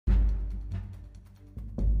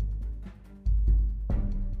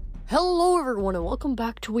Hello everyone and welcome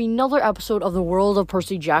back to another episode of the World of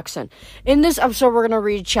Percy Jackson. In this episode we're going to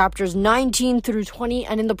read chapters 19 through 20,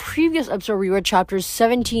 and in the previous episode we read chapters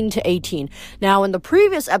 17 to 18. Now in the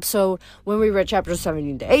previous episode when we read chapters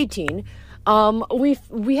 17 to 18,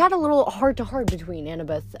 we had a little heart-to-heart between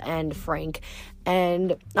Annabeth and Frank,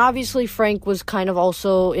 and obviously Frank was kind of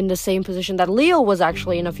also in the same position that Leo was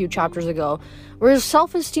actually in a few chapters ago, where his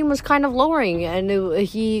self-esteem was kind of lowering, and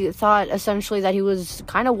he thought essentially that he was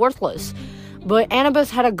kind of worthless. But Annabeth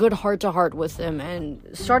had a good heart-to-heart with him and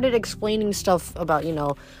started explaining stuff about,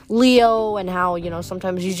 Leo and how,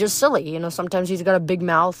 sometimes he's just silly. Sometimes he's got a big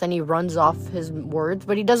mouth and he runs off his words,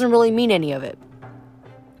 but he doesn't really mean any of it.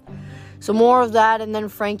 So more of that, and then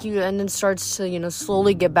Frank starts to,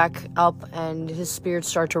 slowly get back up, and his spirits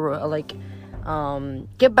start to,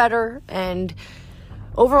 get better, and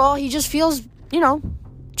overall, he just feels,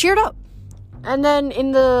 cheered up. And then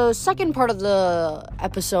in the second part of the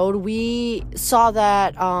episode, we saw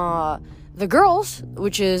that, the girls,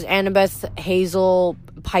 which is Annabeth, Hazel,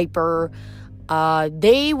 Piper,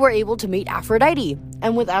 they were able to meet Aphrodite,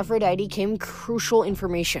 and with Aphrodite came crucial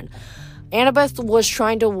information. Annabeth was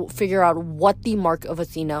trying to figure out what the Mark of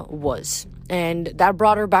Athena was, and that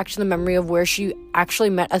brought her back to the memory of where she actually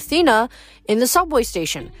met Athena in the subway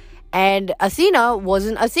station. And Athena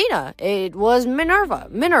wasn't Athena, it was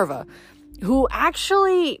Minerva, who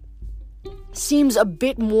actually seems a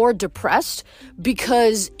bit more depressed,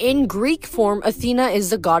 because in Greek form, Athena is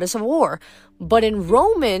the goddess of war, but in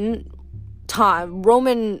Romanish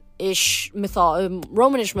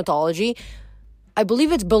mythology, I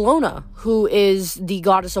believe it's Bellona who is the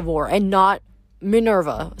goddess of war and not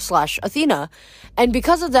Minerva / Athena. And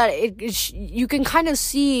because of that, you can kind of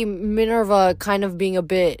see Minerva kind of being a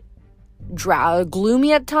bit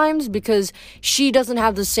gloomy at times, because she doesn't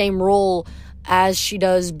have the same role as she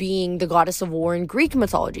does being the goddess of war in Greek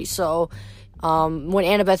mythology. So when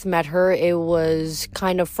Annabeth met her, it was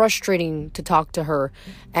kind of frustrating to talk to her,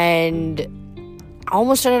 and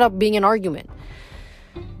almost ended up being an argument.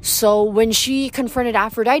 So when she confronted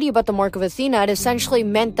Aphrodite about the Mark of Athena, it essentially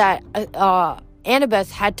meant that Annabeth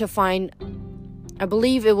had to find, I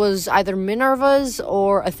believe it was either Minerva's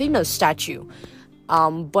or Athena's statue.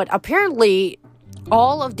 But apparently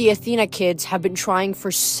all of the Athena kids have been trying for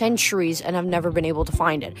centuries and have never been able to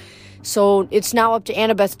find it. So it's now up to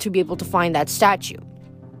Annabeth to be able to find that statue.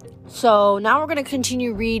 So now we're going to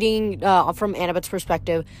continue reading from Annabeth's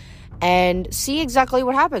perspective and see exactly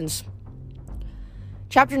what happens.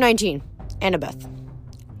 Chapter 19, Annabeth.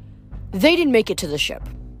 They didn't make it to the ship.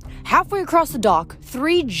 Halfway across the dock,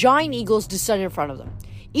 3 giant eagles descended in front of them.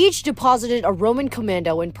 Each deposited a Roman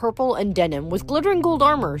commando in purple and denim with glittering gold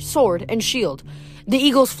armor, sword, and shield. The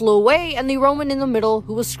eagles flew away, and the Roman in the middle,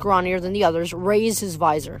 who was scrawnier than the others, raised his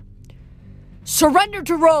visor. "Surrender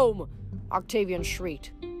to Rome!" Octavian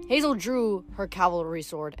shrieked. Hazel drew her cavalry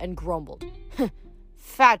sword and grumbled.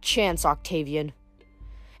 "Fat chance, Octavian."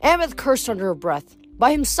 Annabeth cursed under her breath.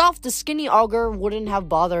 By himself, the skinny augur wouldn't have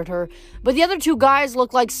bothered her, but the other 2 guys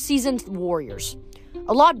looked like seasoned warriors.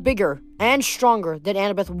 A lot bigger and stronger than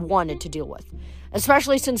Annabeth wanted to deal with,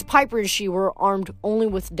 especially since Piper and she were armed only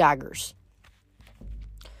with daggers.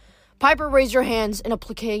 Piper raised her hands in a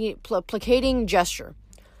placating gesture.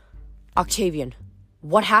 "Octavian,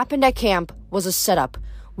 what happened at camp was a setup.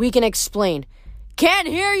 We can explain." "Can't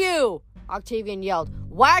hear you!" Octavian yelled.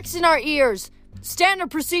 "Wax in our ears! Standard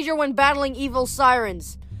procedure when battling evil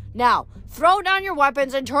sirens. Now, throw down your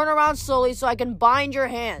weapons and turn around slowly so I can bind your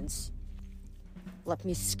hands." "Let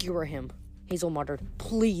me skewer him," Hazel muttered.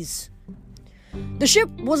 "Please." The ship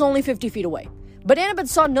was only 50 feet away, but Annabeth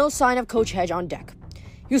saw no sign of Coach Hedge on deck.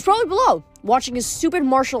 He was probably below, watching his stupid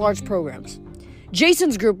martial arts programs.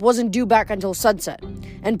 Jason's group wasn't due back until sunset,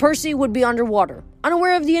 and Percy would be underwater,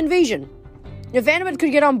 unaware of the invasion. If Annabeth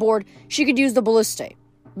could get on board, she could use the ballistae.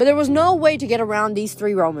 But there was no way to get around these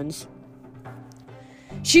 3 Romans.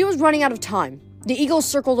 She was running out of time. The eagles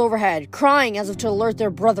circled overhead, crying as if to alert their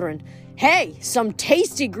brethren. "Hey, some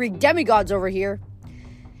tasty Greek demigods over here."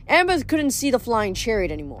 Annabeth couldn't see the flying chariot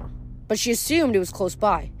anymore, but she assumed it was close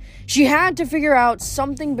by. She had to figure out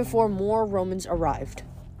something before more Romans arrived.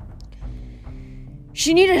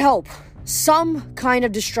 She needed help, some kind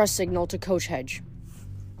of distress signal to Coach Hedge.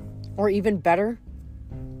 Or even better,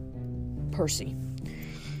 Percy.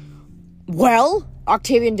 "Well?"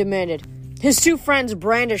 Octavian demanded. His 2 friends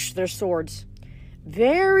brandished their swords.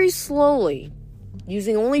 Very slowly,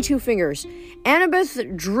 using only 2 fingers,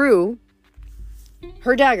 Annabeth drew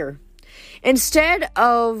her dagger. Instead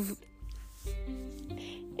of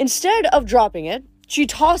dropping it, she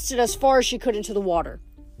tossed it as far as she could into the water.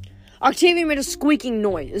 Octavian made a squeaking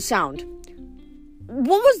sound.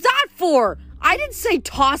 What was that for? I didn't say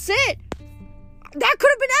toss it. That could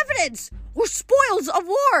have been evidence or spoils of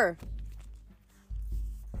war.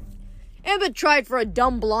 Annabeth tried for a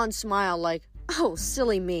dumb blonde smile like, oh,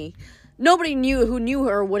 silly me. Nobody who knew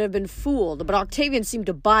her would have been fooled, but Octavian seemed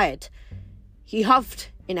to buy it. He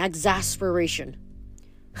huffed in exasperation.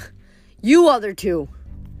 You other two.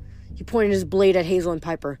 He pointed his blade at Hazel and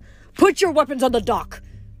Piper. Put your weapons on the dock.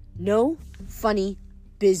 No funny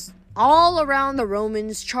biz. All around the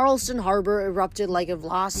Romans, Charleston Harbor erupted like a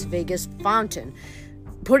Las Vegas fountain,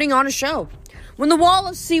 putting on a show. When the wall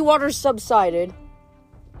of seawater subsided,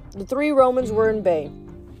 the three Romans were in bay,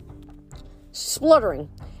 spluttering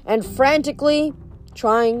and frantically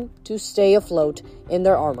trying to stay afloat in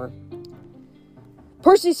their armor.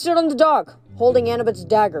 Percy stood on the dock, holding Annabeth's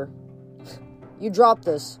dagger. You dropped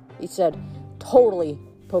this, he said, totally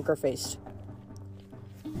poker-faced.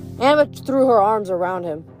 Annabeth threw her arms around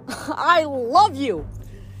him. I love you!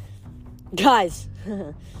 Guys,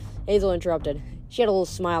 Hazel interrupted. She had a little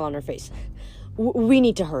smile on her face. We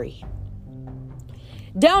need to hurry.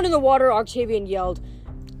 Down in the water, Octavian yelled,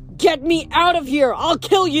 Get me out of here! I'll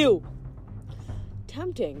kill you!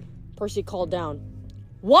 Tempting, Percy called down.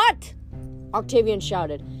 What? Octavian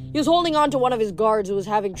shouted. He was holding on to one of his guards who was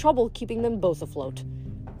having trouble keeping them both afloat.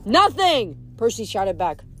 Nothing! Percy shouted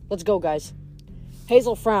back. Let's go, guys.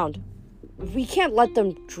 Hazel frowned. We can't let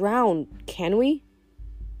them drown, can we?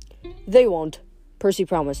 They won't, Percy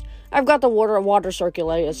promised. I've got the water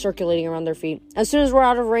circulating around their feet. As soon as we're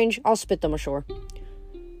out of range, I'll spit them ashore.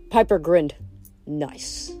 Piper grinned.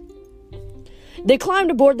 Nice. They climbed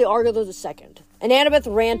aboard the Argo II, and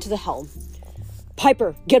Annabeth ran to the helm.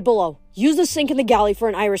 Piper, get below. Use the sink in the galley for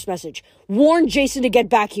an iris message. Warn Jason to get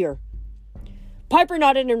back here. Piper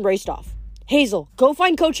nodded and raced off. Hazel, go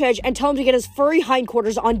find Coach Hedge and tell him to get his furry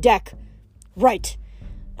hindquarters on deck. Right.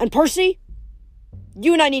 And Percy?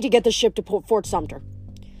 You and I need to get the ship to Fort Sumter.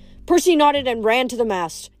 Percy nodded and ran to the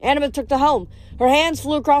mast. Annabeth took the helm. Her hands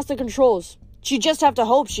flew across the controls. She'd just have to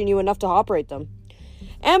hope she knew enough to operate them.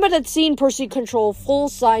 Annabeth had seen Percy control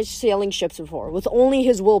full-size sailing ships before, with only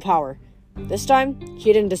his willpower. This time,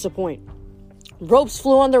 he didn't disappoint. Ropes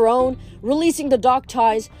flew on their own, releasing the dock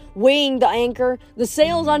ties, weighing the anchor. The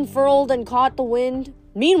sails unfurled and caught the wind.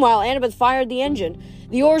 Meanwhile, Annabeth fired the engine.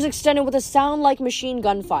 The oars extended with a sound like machine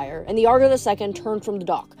gun fire, and the Argo II turned from the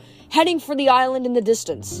dock, heading for the island in the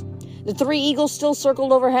distance. The three eagles still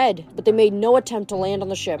circled overhead, but they made no attempt to land on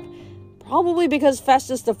the ship, probably because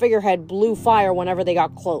Festus the figurehead blew fire whenever they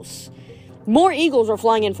got close. More eagles were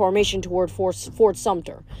flying in formation toward Fort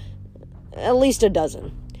Sumter. At least a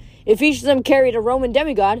dozen. If each of them carried a Roman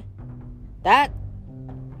demigod, that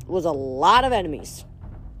was a lot of enemies.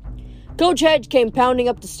 Coach Hedge came pounding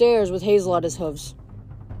up the stairs with Hazel at his hooves.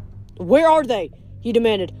 Where are they? He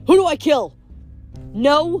demanded. Who do I kill?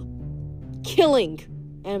 No killing,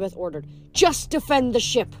 Annabeth ordered. Just defend the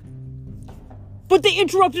ship. But they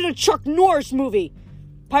interrupted a Chuck Norris movie.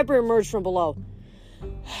 Piper emerged from below.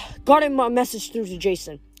 Got him a message through to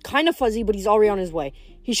Jason. Kind of fuzzy, but he's already on his way.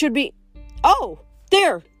 He should be... Oh,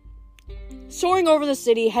 there! Soaring over the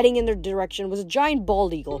city, heading in their direction, was a giant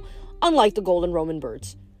bald eagle, unlike the golden Roman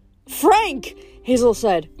birds. Frank! Hazel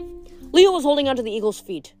said. Leo was holding onto the eagle's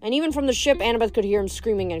feet, and even from the ship, Annabeth could hear him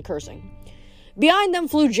screaming and cursing. Behind them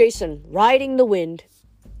flew Jason, riding the wind.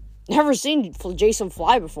 Never seen Jason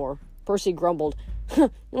fly before, Percy grumbled. He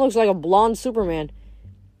looks like a blonde Superman.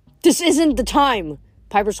 This isn't the time,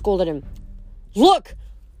 Piper scolded him. Look!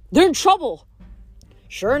 They're in trouble!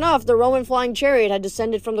 Sure enough, the Roman flying chariot had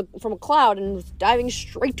descended from a cloud and was diving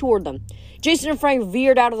straight toward them. Jason and Frank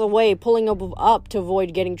veered out of the way, pulling up to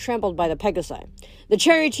avoid getting trampled by the Pegasi. The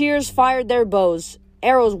charioteers fired their bows.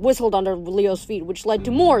 Arrows whistled under Leo's feet, which led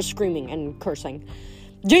to more screaming and cursing.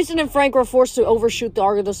 Jason and Frank were forced to overshoot the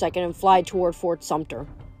Argo II and fly toward Fort Sumter.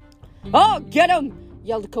 Oh, get him!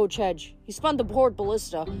 Yelled Coach Hedge. He spun the port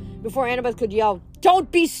ballista. Before Annabeth could yell,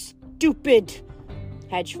 Don't be stupid!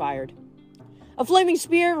 Hedge fired. A flaming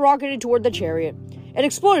spear rocketed toward the chariot. It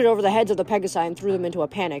exploded over the heads of the Pegasi and threw them into a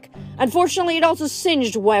panic. Unfortunately, it also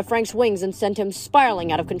singed Frank's wings and sent him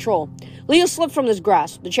spiraling out of control. Leo slipped from his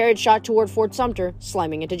grasp. The chariot shot toward Fort Sumter,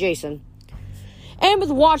 slamming into Jason.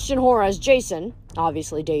 Annabeth watched in horror as Jason,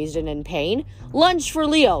 obviously dazed and in pain, lunged for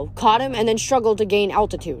Leo, caught him, and then struggled to gain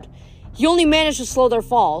altitude. He only managed to slow their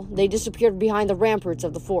fall. They disappeared behind the ramparts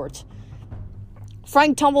of the fort.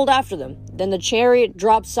 Frank tumbled after them. Then the chariot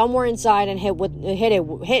dropped somewhere inside and hit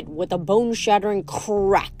with a bone-shattering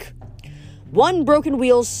crack. One broken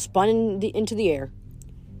wheel spun into the air.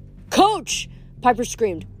 Coach! Piper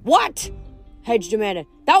screamed. What? Hedge demanded.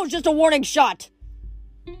 That was just a warning shot.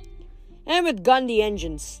 Annabeth gunned the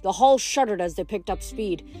engines. The hull shuddered as they picked up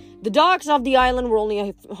speed. The docks of the island were only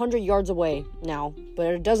 100 yards away now,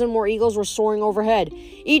 but a dozen more eagles were soaring overhead,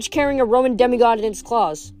 each carrying a Roman demigod in its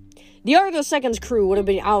claws. The Argo II's crew would have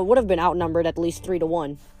been outnumbered at least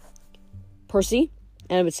 3-1. Percy,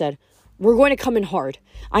 Annabeth said, we're going to come in hard.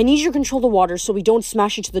 I need you to control the water so we don't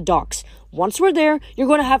smash into the docks. Once we're there, you're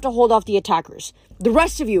going to have to hold off the attackers. The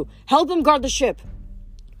rest of you, help them guard the ship.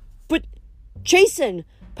 But, Jason,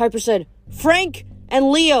 Piper said. Frank and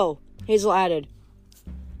Leo, Hazel added.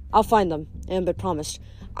 I'll find them, Annabeth promised.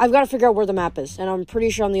 I've got to figure out where the map is, and I'm pretty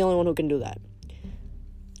sure I'm the only one who can do that.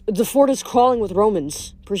 The fort is crawling with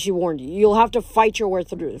Romans, Percy warned. You'll have to fight your way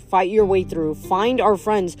through, find our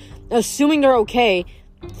friends, assuming they're okay,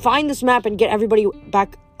 find this map and get everybody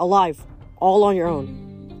back alive, all on your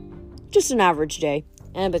own. Just an average day,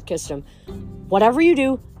 Annabeth kissed him. Whatever you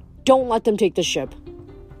do, don't let them take the ship.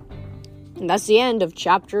 And that's the end of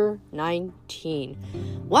chapter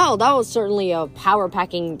 19. Wow, that was certainly a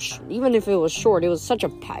power-packing, even if it was short, it was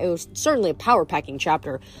certainly a power-packing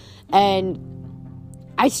chapter. And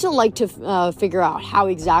I'd still like to figure out how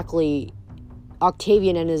exactly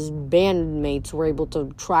Octavian and his bandmates were able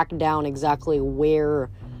to track down exactly where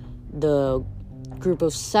the group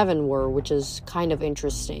of 7 were, which is kind of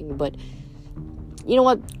interesting. But you know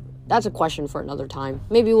what? That's a question for another time.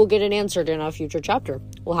 Maybe we'll get it answered in a future chapter.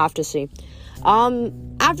 We'll have to see.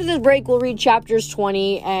 After this break, we'll read chapters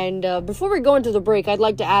 20. And before we go into the break, I'd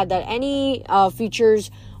like to add that any features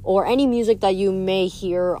or any music that you may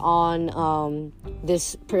hear on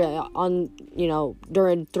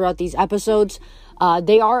throughout these episodes,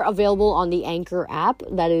 they are available on the Anchor app.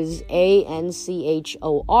 That is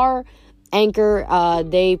ANCHOR. Anchor,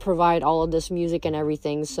 they provide all of this music and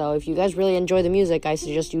everything. So if you guys really enjoy the music, I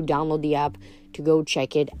suggest you download the app to go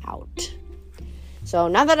check it out. So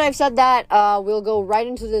now that I've said that, we'll go right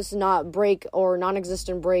into this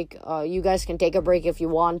non-existent break. You guys can take a break if you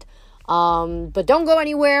want. But don't go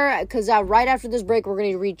anywhere, because right after this break, we're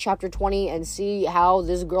going to read chapter 20 and see how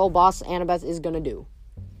this girl boss, Annabeth, is going to do.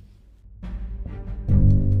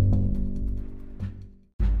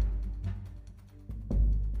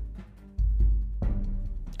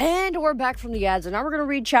 And we're back from the ads, and now we're going to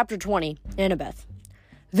read chapter 20, Annabeth.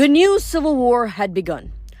 The new civil war had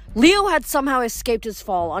begun. Leo had somehow escaped his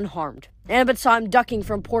fall unharmed. Annabeth saw him ducking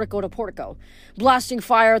from portico to portico, blasting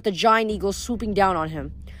fire at the giant eagles swooping down on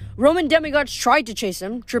him. Roman demigods tried to chase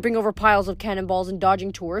him, tripping over piles of cannonballs and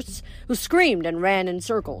dodging tourists, who screamed and ran in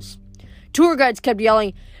circles. Tour guides kept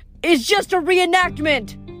yelling, "It's just a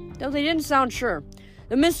reenactment!" Though they didn't sound sure.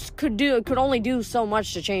 The mist could only do so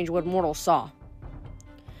much to change what mortals saw.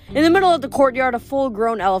 In the middle of the courtyard, a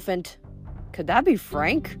full-grown elephant, could that be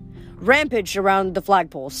Frank, rampaged around the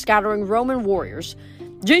flagpole, scattering Roman warriors.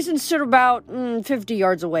 Jason stood about 50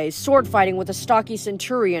 yards away, sword-fighting with a stocky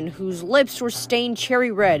centurion whose lips were stained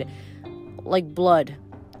cherry red, like blood.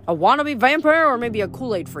 A wannabe vampire or maybe a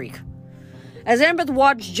Kool-Aid freak? As Annabeth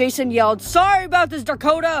watched, Jason yelled, "Sorry about this,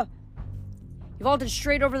 Dakota!" He vaulted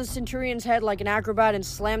straight over the centurion's head like an acrobat and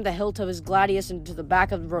slammed the hilt of his gladius into the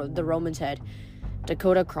back of the Roman's head.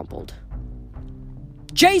 Dakota crumpled.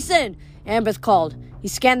 "Jason!" Annabeth called. He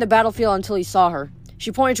scanned the battlefield until he saw her.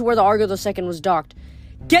 She pointed to where the Argo II was docked.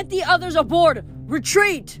 "Get the others aboard!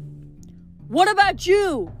 Retreat!" "What about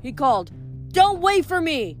you?" he called. "Don't wait for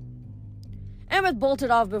me!" Annabeth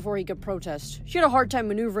bolted off before he could protest. She had a hard time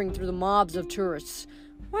maneuvering through the mobs of tourists.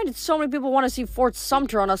 Why did so many people want to see Fort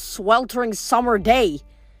Sumter on a sweltering summer day?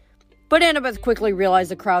 But Annabeth quickly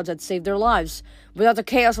realized the crowds had saved their lives. Without the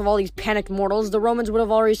chaos of all these panicked mortals, the Romans would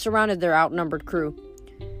have already surrounded their outnumbered crew.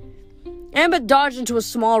 Annabeth dodged into a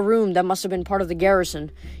small room that must have been part of the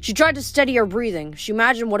garrison. She tried to steady her breathing. She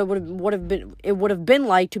imagined what it would have been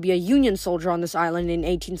like to be a Union soldier on this island in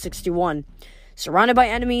 1861. Surrounded by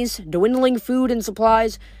enemies, dwindling food and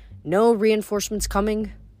supplies, no reinforcements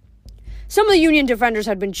coming. Some of the Union defenders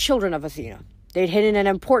had been children of Athena. They'd hidden an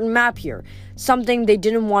important map here, something they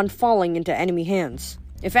didn't want falling into enemy hands.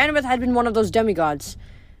 If Annabeth had been one of those demigods,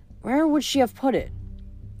 where would she have put it?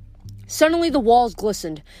 Suddenly the walls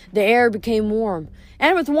glistened. The air became warm.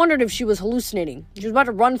 Annabeth wondered if she was hallucinating. She was about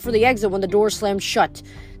to run for the exit when the door slammed shut.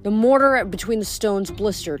 The mortar between the stones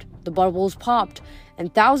blistered. The bubbles popped,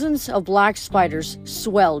 and thousands of black spiders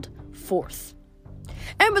swelled forth.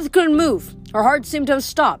 Annabeth couldn't move. Her heart seemed to have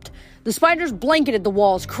stopped. The spiders blanketed the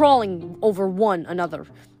walls, crawling over one another,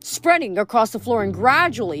 spreading across the floor and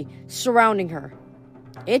gradually surrounding her.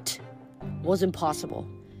 It was impossible.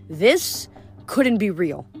 This couldn't be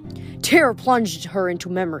real. Terror plunged her into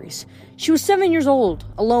memories. She was 7 years old,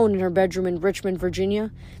 alone in her bedroom in Richmond,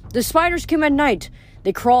 Virginia. The spiders came at night.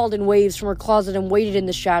 They crawled in waves from her closet and waited in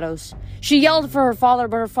the shadows. She yelled for her father,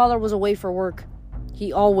 but her father was away for work.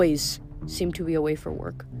 He always seemed to be away for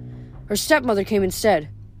work. Her stepmother came instead.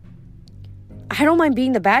 "I don't mind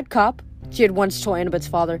being the bad cop," she had once told Annabeth's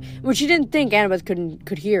father, which she didn't think Annabeth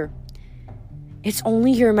could hear. "It's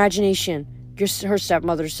only your imagination," her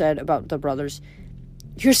stepmother said about the brothers.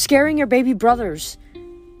 "You're scaring your baby brothers."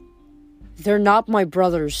 "They're not my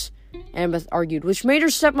brothers," Annabeth argued, which made her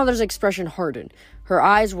stepmother's expression harden. Her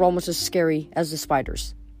eyes were almost as scary as the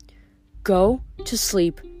spiders. "Go to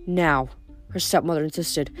sleep now," her stepmother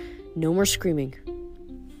insisted. "No more screaming."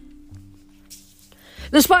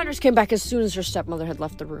 The spiders came back as soon as her stepmother had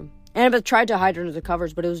left the room. Annabeth tried to hide under the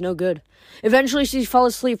covers, but it was no good. Eventually, she fell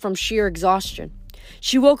asleep from sheer exhaustion.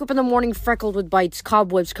 She woke up in the morning freckled with bites,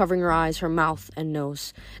 cobwebs covering her eyes, her mouth, and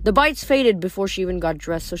nose. The bites faded before she even got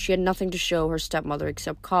dressed, so she had nothing to show her stepmother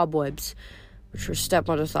except cobwebs, which her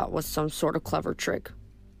stepmother thought was some sort of clever trick.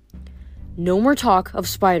 "No more talk of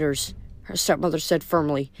spiders," her stepmother said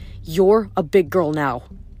firmly. "You're a big girl now."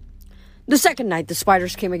 The second night, the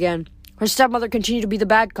spiders came again. Her stepmother continued to be the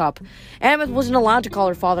bad cop. Annabeth wasn't allowed to call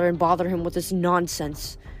her father and bother him with this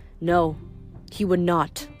nonsense. No, he would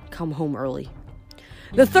not come home early.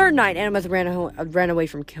 The third night, Annabeth ran away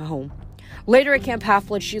from home. Later at Camp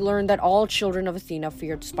Half-Blood, she learned that all children of Athena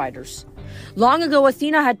feared spiders. Long ago,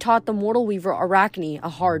 Athena had taught the mortal weaver Arachne a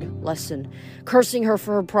hard lesson, cursing her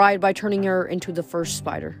for her pride by turning her into the first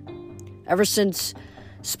spider. Ever since,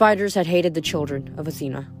 spiders had hated the children of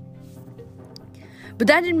Athena. But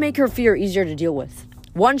that didn't make her fear easier to deal with.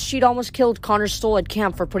 Once, she'd almost killed Connor Stoll at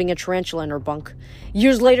camp for putting a tarantula in her bunk.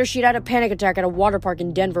 Years later, she'd had a panic attack at a water park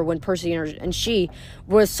in Denver when Percy and she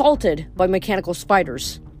were assaulted by mechanical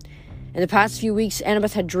spiders. In the past few weeks,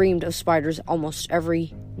 Annabeth had dreamed of spiders almost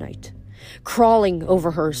every night, crawling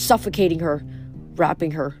over her, suffocating her,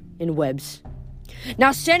 wrapping her in webs.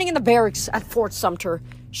 Now, standing in the barracks at Fort Sumter,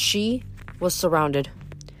 she was surrounded.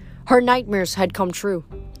 Her nightmares had come true.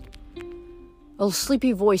 A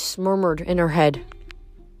sleepy voice murmured in her head.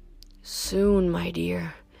 "Soon, my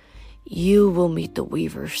dear. You will meet the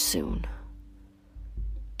Weaver soon."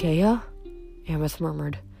 "Gaia?" Annabeth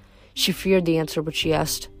murmured. She feared the answer, but she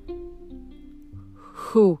asked,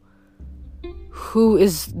 Who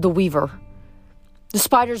is the Weaver?" The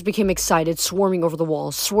spiders became excited, swarming over the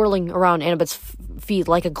walls, swirling around Annabeth's feet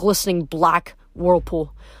like a glistening black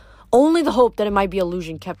whirlpool. Only the hope that it might be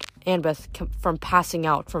illusion kept Annabeth from passing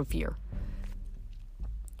out from fear.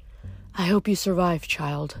 "I hope you survive,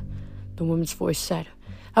 child," the woman's voice said.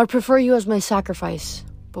 "I would prefer you as my sacrifice,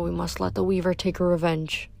 but we must let the Weaver take her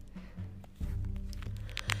revenge."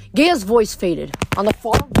 Gaia's voice faded. On the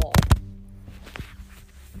far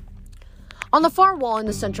wall in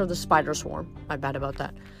the center of the spider swarm, my bad about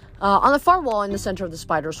that. On the far wall in the center of the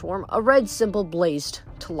spider swarm, a red symbol blazed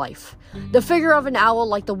to life. The figure of an owl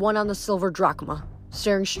like the one on the silver drachma,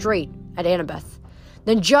 staring straight at Annabeth.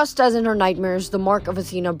 Then, just as in her nightmares, the Mark of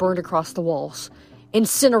Athena burned across the walls,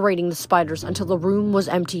 incinerating the spiders until the room was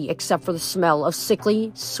empty except for the smell of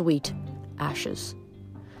sickly, sweet ashes.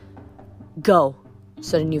 "Go,"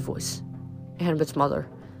 said a new voice, Annabeth's mother.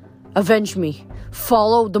 "Avenge me.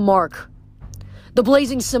 Follow the Mark." The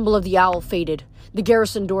blazing symbol of the owl faded. The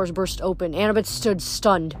garrison doors burst open. Annabeth stood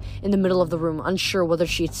stunned in the middle of the room, unsure whether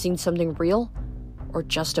she had seen something real or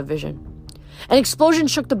just a vision. An explosion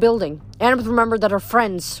shook the building. Annabeth remembered that her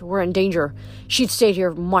friends were in danger. She'd stayed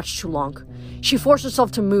here much too long. She forced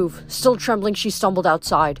herself to move. Still trembling, she stumbled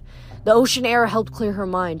outside. The ocean air helped clear her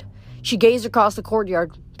mind. She gazed across the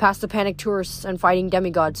courtyard, past the panicked tourists and fighting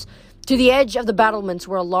demigods, to the edge of the battlements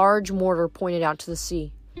where a large mortar pointed out to the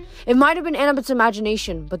sea. It might have been Annabeth's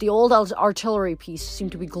imagination, but the old artillery piece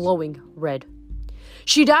seemed to be glowing red.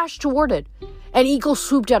 She dashed toward it. An eagle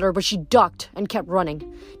swooped at her, but she ducked and kept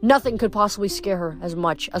running. Nothing could possibly scare her as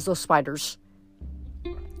much as those spiders.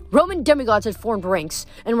 Roman demigods had formed ranks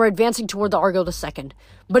and were advancing toward the Argo II,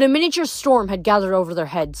 but a miniature storm had gathered over their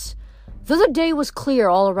heads. Though the day was clear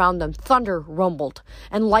all around them, thunder rumbled,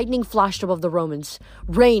 and lightning flashed above the Romans.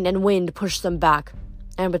 Rain and wind pushed them back.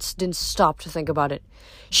 Annabeth didn't stop to think about it.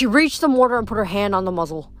 She reached the mortar and put her hand on the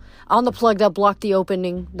muzzle. On the plug that blocked the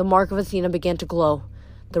opening, the Mark of Athena began to glow,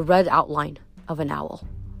 the red outline of an owl.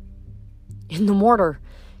 "In the mortar,"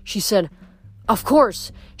 she said. "Of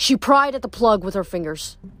course." She pried at the plug with her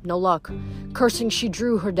fingers. No luck. Cursing, she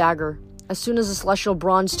drew her dagger. As soon as the celestial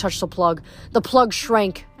bronze touched the plug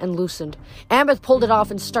shrank and loosened. Annabeth pulled it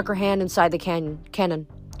off and stuck her hand inside the cannon.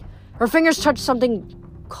 Her fingers touched something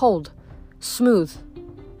cold, smooth,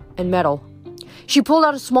 and metal. She pulled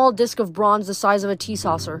out a small disc of bronze the size of a tea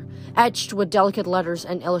saucer, etched with delicate letters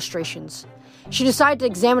and illustrations. She decided to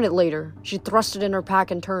examine it later. She thrust it in her pack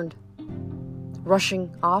and turned.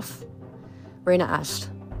 Rushing off? Reyna asked.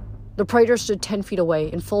 The praetor stood 10 feet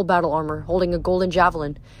away, in full battle armor, holding a golden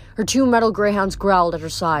javelin. Her 2 metal greyhounds growled at her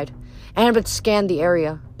side. Annabeth scanned the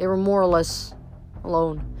area. They were more or less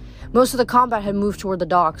alone. Most of the combat had moved toward the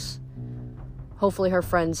docks. Hopefully her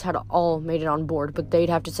friends had all made it on board, but they'd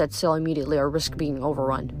have to set sail immediately or risk being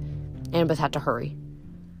overrun. Annabeth had to hurry.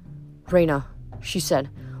 Reyna, she said,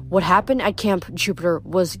 what happened at Camp Jupiter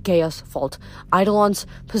was Gaia's fault. Eidolon's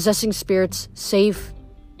possessing spirits save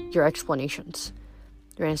your explanations.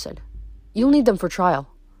 Reyna said, you'll need them for trial.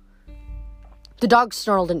 The dog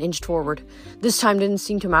snarled and inched forward. This time didn't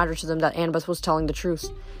seem to matter to them that Annabeth was telling the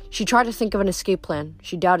truth. She tried to think of an escape plan.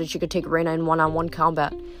 She doubted she could take Reyna in one-on-one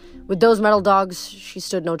combat. With those metal dogs, she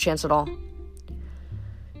stood no chance at all.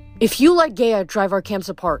 If you let Gaia drive our camps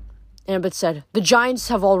apart, Annabeth said, the giants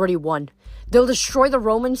have already won. They'll destroy the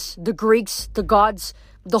Romans, the Greeks, the gods,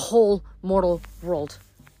 the whole mortal world.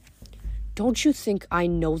 Don't you think I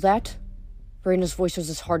know that? Reyna's voice was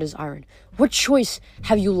as hard as iron. What choice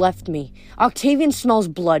have you left me? Octavian smells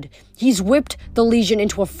blood. He's whipped the legion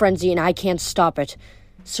into a frenzy and I can't stop it.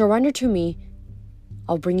 Surrender to me.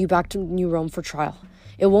 I'll bring you back to New Rome for trial.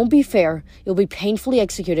 It won't be fair. You'll be painfully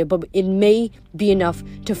executed, but it may be enough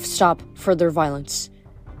to stop further violence.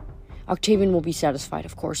 Octavian will be satisfied,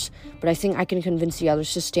 of course, but I think I can convince the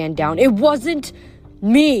others to stand down. It wasn't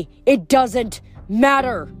me. It doesn't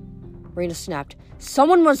matter. Reyna snapped.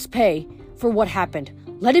 Someone must pay for what happened.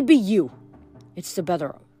 Let it be you. It's the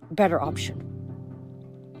better option.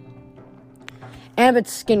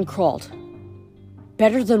 Annabeth's skin crawled.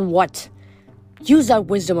 Better than what? Use that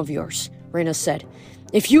wisdom of yours, Reyna said.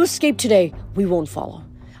 If you escape today, we won't follow.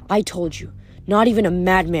 I told you, not even a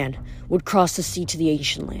madman would cross the sea to the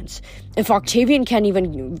ancient lands. If Octavian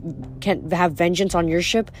can't have vengeance on your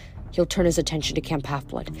ship, he'll turn his attention to Camp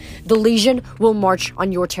Half-Blood. The Legion will march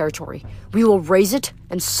on your territory. We will raise it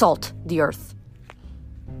and salt the earth.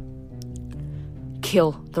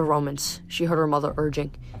 Kill the Romans, she heard her mother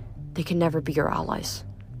urging. They can never be your allies.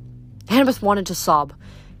 Annabeth wanted to sob.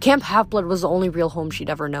 Camp Half-Blood was the only real home she'd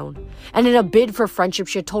ever known, and in a bid for friendship,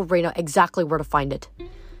 she had told Reyna exactly where to find it.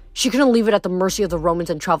 She couldn't leave it at the mercy of the Romans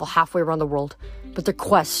and travel halfway around the world, but their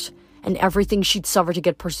quest and everything she'd suffered to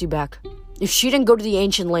get Percy back. If she didn't go to the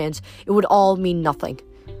ancient lands, it would all mean nothing.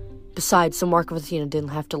 Besides, the Mark of Athena didn't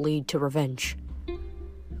have to lead to revenge.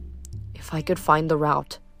 If I could find the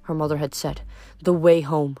route, her mother had said, the way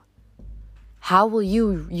home. How will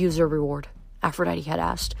you use your reward? Aphrodite had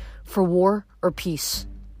asked. For war or peace?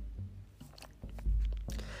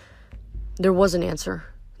 There was an answer.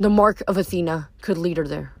 The Mark of Athena could lead her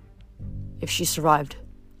there, if she survived.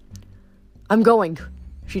 I'm going,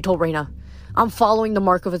 she told Reyna. I'm following the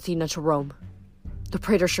Mark of Athena to Rome. The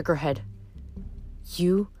praetor shook her head.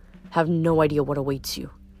 You have no idea what awaits you.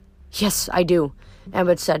 Yes, I do,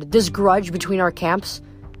 Annabeth said. This grudge between our camps,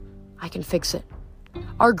 I can fix it.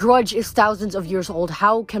 Our grudge is thousands of years old.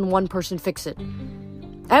 How can one person fix it?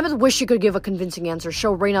 Annabeth wished she could give a convincing answer,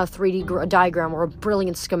 show Reyna a 3D diagram or a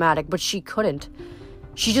brilliant schematic, but she couldn't.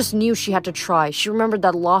 She just knew she had to try. She remembered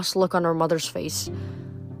that lost look on her mother's face.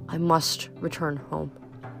 I must return home.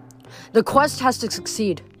 The quest has to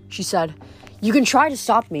succeed, she said. You can try to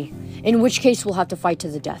stop me, in which case we'll have to fight to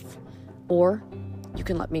the death. Or you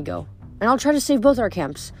can let me go, and I'll try to save both our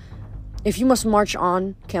camps. If you must march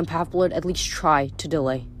on Camp Half-Blood, at least try to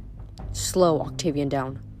delay. Slow Octavian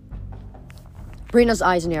down. Reyna's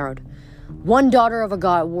eyes narrowed. One daughter of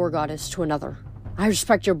a war goddess to another. I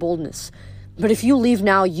respect your boldness, but if you leave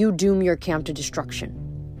now, you doom your camp to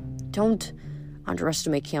destruction. Don't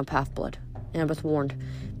underestimate Camp Half-Blood, Annabeth warned.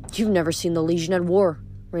 You've never seen the Legion at war,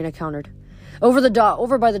 Reyna countered.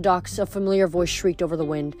 Over by the docks, a familiar voice shrieked over the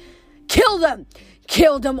wind. Kill them!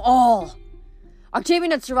 Kill them all!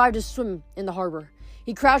 Octavian had survived his swim in the harbor.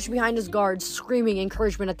 He crouched behind his guards, screaming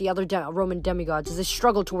encouragement at the other Roman demigods as they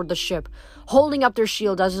struggled toward the ship, holding up their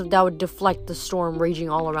shield as if that would deflect the storm raging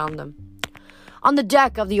all around them. On the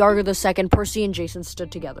deck of the Argo II, Percy and Jason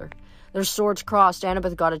stood together. Their swords crossed.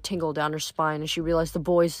 Annabeth got a tingle down her spine as she realized the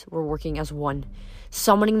boys were working as one,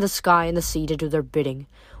 summoning the sky and the sea to do their bidding.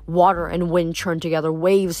 Water and wind churned together,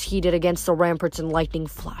 waves heated against the ramparts, and lightning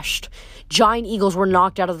flashed. Giant eagles were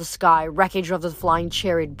knocked out of the sky, wreckage of the flying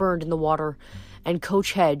chariot burned in the water, and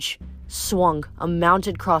Coach Hedge swung a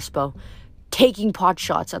mounted crossbow, taking pot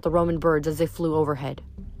shots at the Roman birds as they flew overhead.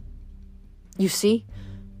 You see,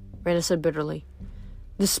 Reyna said bitterly,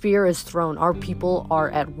 the spear is thrown. Our people are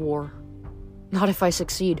at war. Not if I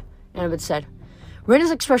succeed, Annabeth said.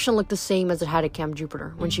 Reyna's expression looked the same as it had at Camp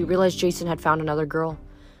Jupiter, when she realized Jason had found another girl.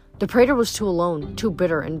 The praetor was too alone, too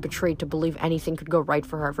bitter and betrayed to believe anything could go right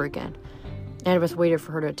for her ever again. Annabeth waited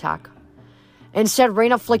for her to attack. Instead,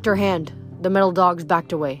 Reyna flicked her hand. The metal dogs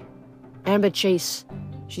backed away. Annabeth Chase,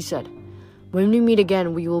 she said. When we meet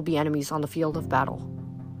again, we will be enemies on the field of battle.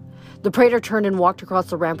 The praetor turned and walked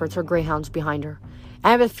across the ramparts, her greyhounds behind her.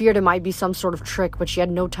 Annabeth feared it might be some sort of trick, but she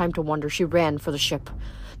had no time to wonder. She ran for the ship.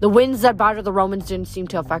 The winds that battered the Romans didn't seem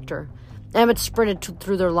to affect her. Annabeth sprinted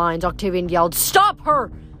through their lines. Octavian yelled, "Stop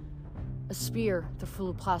her!" A spear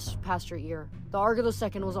flew past her ear. The Argo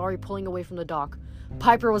II was already pulling away from the dock.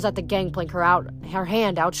 Piper was at the gangplank, her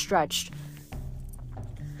hand outstretched.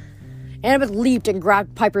 Annabeth leaped and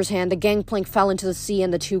grabbed Piper's hand. The gangplank fell into the sea,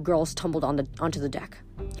 and the two girls tumbled onto the deck.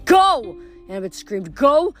 "Go!" Annabeth screamed.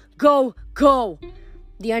 "Go! Go! Go!"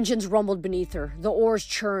 The engines rumbled beneath her. The oars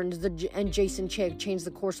churned, and Jason changed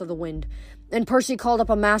the course of the wind. And Percy called up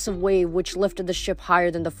a massive wave which lifted the ship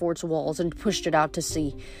higher than the fort's walls and pushed it out to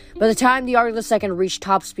sea. By the time the Argo II reached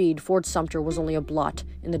top speed, Fort Sumter was only a blot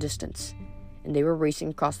in the distance, and they were racing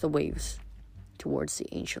across the waves towards the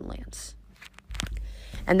ancient lands.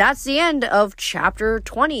 And that's the end of chapter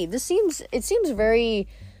 20. It seems very,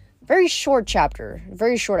 very short chapter,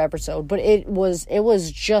 very short episode, but it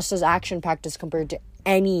was just as action-packed as compared to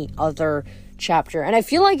any other chapter. And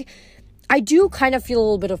I do kind of feel a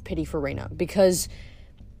little bit of pity for Reyna, because,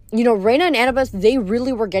 Reyna and Annabeth, they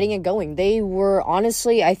really were getting it going. They were,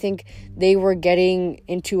 honestly, I think they were getting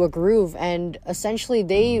into a groove, and essentially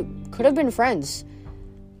they could have been friends.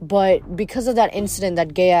 But because of that incident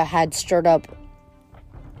that Gaia had stirred up,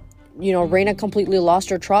 Reyna completely lost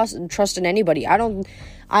her trust in anybody.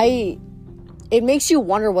 It makes you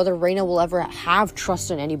wonder whether Reyna will ever have trust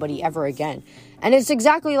in anybody ever again. And it's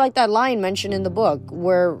exactly like that line mentioned in the book,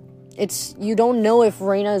 where you don't know if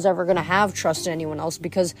Reyna is ever going to have trust in anyone else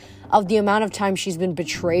because of the amount of time she's been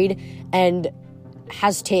betrayed and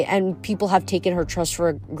and people have taken her trust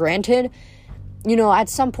for granted. At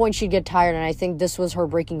some point she'd get tired, and I think this was her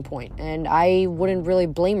breaking point. And I wouldn't really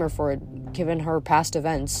blame her for it, given her past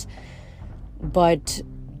events. But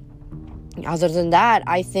other than that,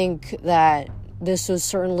 I think that this was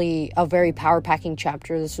certainly a very power-packing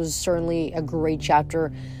chapter. This was certainly a great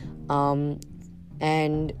chapter.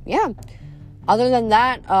 And yeah, other than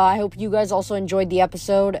that, I hope you guys also enjoyed the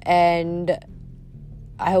episode, and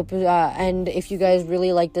I hope, and if you guys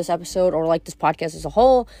really like this episode or like this podcast as a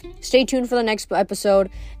whole, stay tuned for the next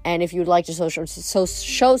episode. And if you'd like to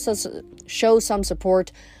show some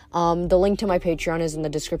support, the link to my Patreon is in the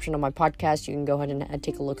description of my podcast. You can go ahead and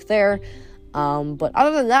take a look there. But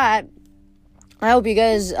other than that, I hope you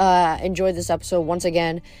guys enjoyed this episode once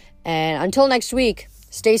again. And until next week,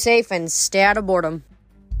 stay safe and stay out of boredom.